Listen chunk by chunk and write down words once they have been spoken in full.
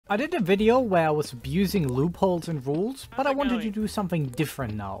I did a video where I was abusing loopholes and rules, but I wanted to do something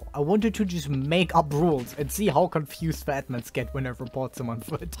different now. I wanted to just make up rules and see how confused the admins get when I report someone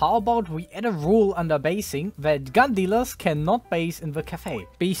for it. How about we add a rule under basing that gun dealers cannot base in the cafe?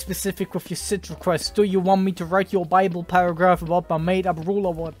 Be specific with your SID request. Do you want me to write your Bible paragraph about my made up rule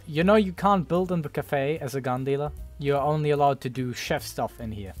or what? You know you can't build in the cafe as a gun dealer. You're only allowed to do chef stuff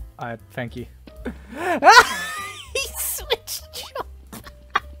in here. Alright, thank you. He switched jobs.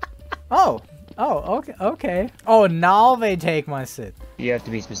 Oh, okay. Oh, now they take my SID. You have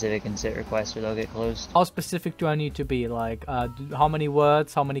to be specific in SID requests or they'll get closed. How specific do I need to be? Like, how many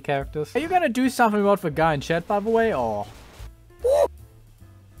words, how many characters? Are you gonna do something about the guy in chat, by the way, or?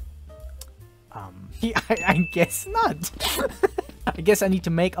 I guess not. I guess I need to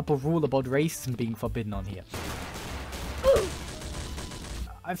make up a rule about racism being forbidden on here.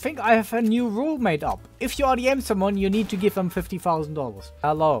 I think I have a new rule made up. If you RDM someone, you need to give them $50,000.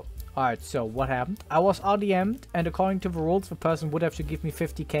 Hello. Alright, so what happened? I was RDM'd, and according to the rules, the person would have to give me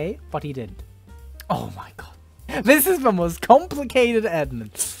 50k, but he didn't. Oh my god. This is the most complicated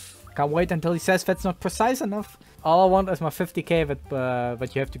admin. Can't wait until he says that's not precise enough. All I want is my 50k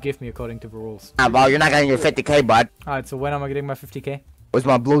that you have to give me according to the rules. Nah, bro, you're not getting your 50k, bud. Alright, so when am I getting my 50k? Where's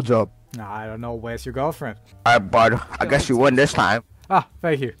my blowjob? Nah, I don't know. Where's your girlfriend? Alright, bud. I guess you won this time. Ah,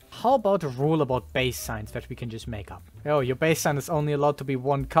 thank you. How about a rule about base signs that we can just make up? Oh, your base sign is only allowed to be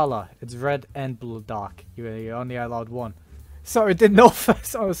one color. It's red and blue dark. You're only allowed one. Sorry, didn't know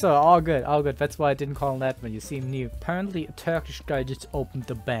first. Oh, so all good, all good. That's why I didn't call him that when you seem new. Apparently, a Turkish guy just opened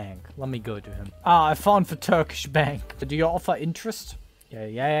the bank. Let me go to him. Ah, I found the Turkish bank. Do you offer interest?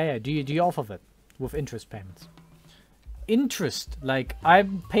 Yeah. Do you offer that with interest payments? Interest, like I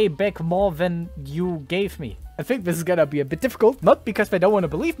pay back more than you gave me. I think this is gonna be a bit difficult, not because they don't want to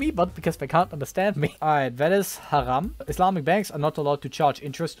believe me, but because they can't understand me. Alright, that is haram. Islamic banks are not allowed to charge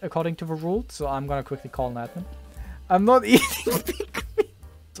interest according to the rules, so I'm gonna quickly call an admin. I'm not eating big meat.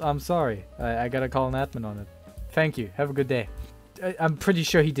 I'm sorry, I gotta call an admin on it. Thank you, have a good day. I'm pretty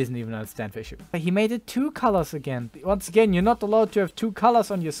sure he doesn't even understand the issue. He made it 2 colors again. Once again, you're not allowed to have 2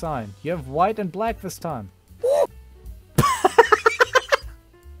 colors on your sign. You have white and black this time.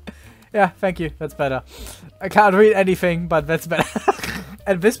 Yeah, thank you. That's better. I can't read anything, but that's better.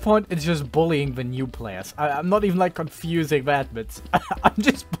 At this point, it's just bullying the new players. I'm not even like confusing the admins. I'm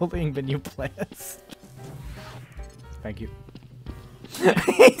just bullying the new players. Thank you.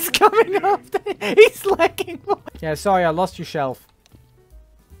 He's coming after. He's lagging. Yeah, sorry, I lost your shelf.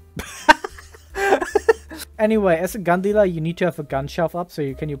 Anyway, as a gun dealer, you need to have a gun shelf up.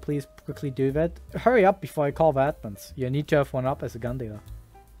 So can you please quickly do that? Hurry up before I call the admins. You need to have one up as a gun dealer.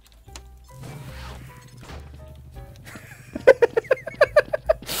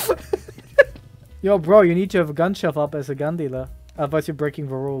 Yo, bro, you need to have a gun shelf up as a gun dealer. Otherwise, you're breaking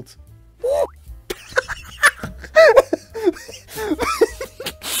the rules.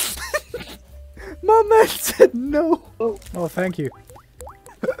 My man said no. Oh, thank you.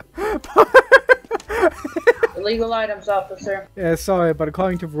 Illegal items, officer. Yeah, sorry, but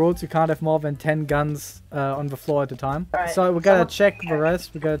according to the rules, you can't have more than 10 guns on the floor at a time. Right. So we gotta check the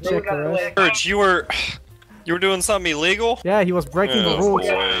rest. We gotta check the rest. Serge, you were doing something illegal? Yeah, he was breaking the rules.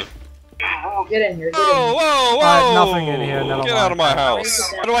 Boy. Get in here. Get Whoa! Nothing in here. Never Get mind. out of my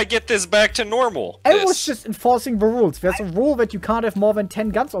house. How do I get this back to normal? I was just enforcing the rules. There's a rule that you can't have more than 10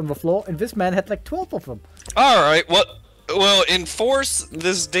 guns on the floor, and this man had like 12 of them. Alright, well, enforce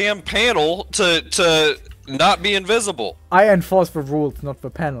this damn panel to not be invisible. I enforce the rules, not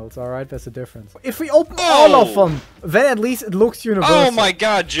the panels, alright? There's a difference. If we open all of them, then at least it looks universal. Oh my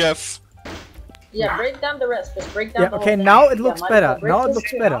god, Jeff. Yeah, break down the rest. Just break down the whole okay, thing. now it looks better. break Now it this looks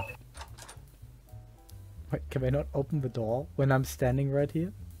shit better. out. Wait, can I not open the door when I'm standing right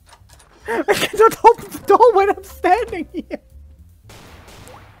here? I cannot open the door when I'm standing here!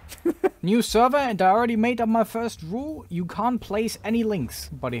 New server, and I already made up my first rule. You can't place any links.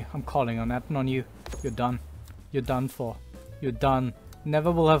 Buddy, I'm calling on that, on you. You're done. You're done for. You're done.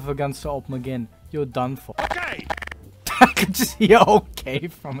 Never will have the guns to open again. You're done for. Okay! I can just hear okay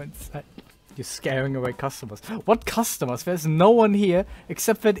from inside. You're scaring away customers. What customers? There's no one here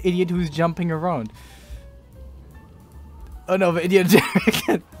except that idiot who's jumping around. Oh no, the idiot.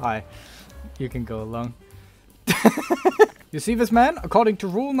 Hi. You can go along. You see this, man? According to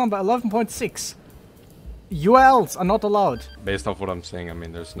rule number 11.6, URLs are not allowed. Based off what I'm saying, I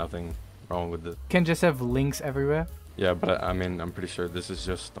mean, there's nothing wrong with it. Can just have links everywhere. Yeah, but I mean, I'm pretty sure this is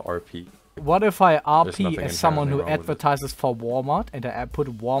just RP. What if I There's RP nothing as someone who inherently wrong with it. advertises for Walmart and I put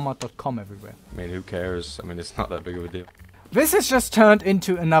Walmart.com everywhere? I mean, who cares? I mean, it's not that big of a deal. This has just turned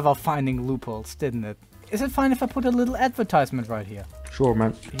into another finding loopholes, didn't it? Is it fine if I put a little advertisement right here? Sure,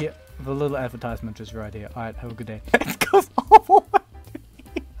 man. Here, the little advertisement is right here. Alright, have a good day. It goes all the way.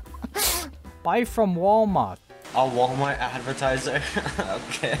 Buy from Walmart. A Walmart advertiser?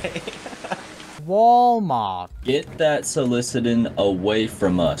 Okay. Walmart. Get that soliciting away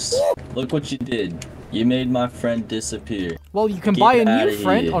from us. Look what you did. You made my friend disappear. Well, you can Get buy a new outta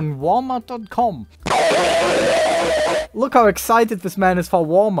friend here. on Walmart.com. Look how excited this man is for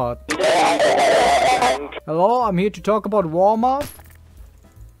Walmart. Hello, I'm here to talk about Walmart.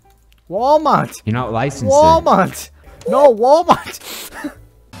 Walmart! You're not licensed. Walmart! No, Walmart!